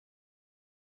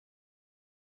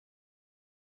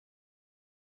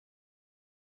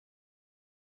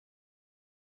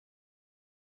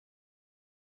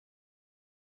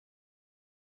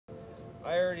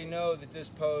I already know that this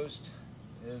post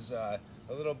is a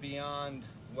little beyond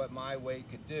what my weight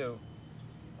could do.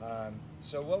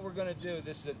 So what we're going to do,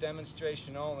 this is a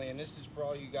demonstration only, and this is for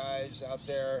all you guys out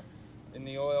there in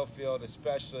the oil field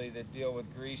especially that deal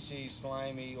with greasy,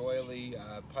 slimy, oily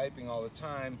piping all the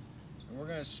time. And we're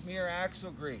going to smear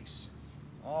axle grease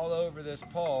all over this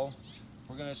pole.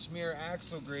 We're going to smear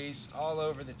axle grease all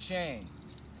over the chain.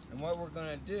 And what we're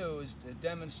going to do is to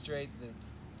demonstrate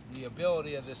the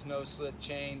ability of this no-slip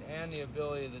chain and the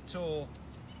ability of the tool.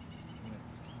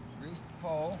 Grease the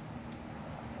pole.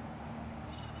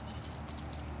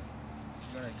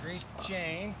 We're going to grease the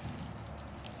chain.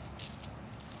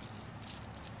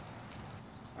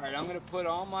 Alright, I'm going to put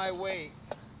all my weight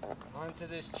onto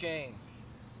this chain.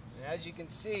 And as you can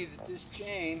see, that this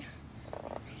chain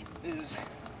is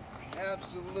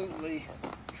absolutely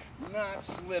not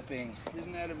slipping.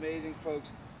 Isn't that amazing,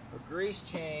 folks? A grease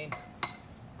chain, a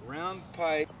round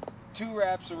pipe, 2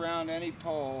 wraps around any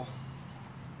pole.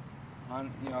 On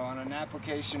an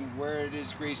application where it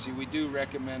is greasy, we do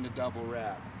recommend a double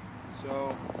wrap.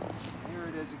 So here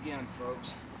it is again,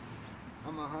 folks.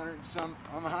 I'm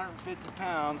 150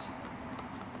 pounds,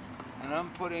 and I'm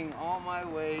putting all my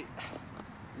weight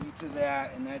into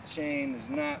that, and that chain is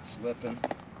not slipping.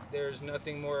 There's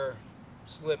nothing more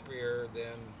slipperier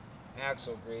than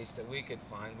axle grease that we could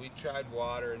find. We tried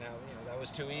water, and that was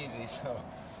too easy, so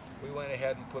we went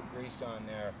ahead and put grease on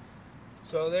there.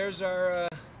 So there's our.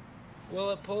 Will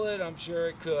it pull it? I'm sure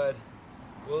it could.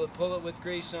 Will it pull it with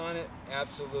grease on it?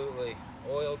 Absolutely.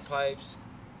 Oiled pipes.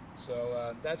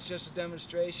 So that's just a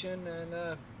demonstration, and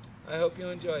I hope you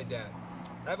enjoyed that.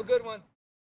 Have a good one.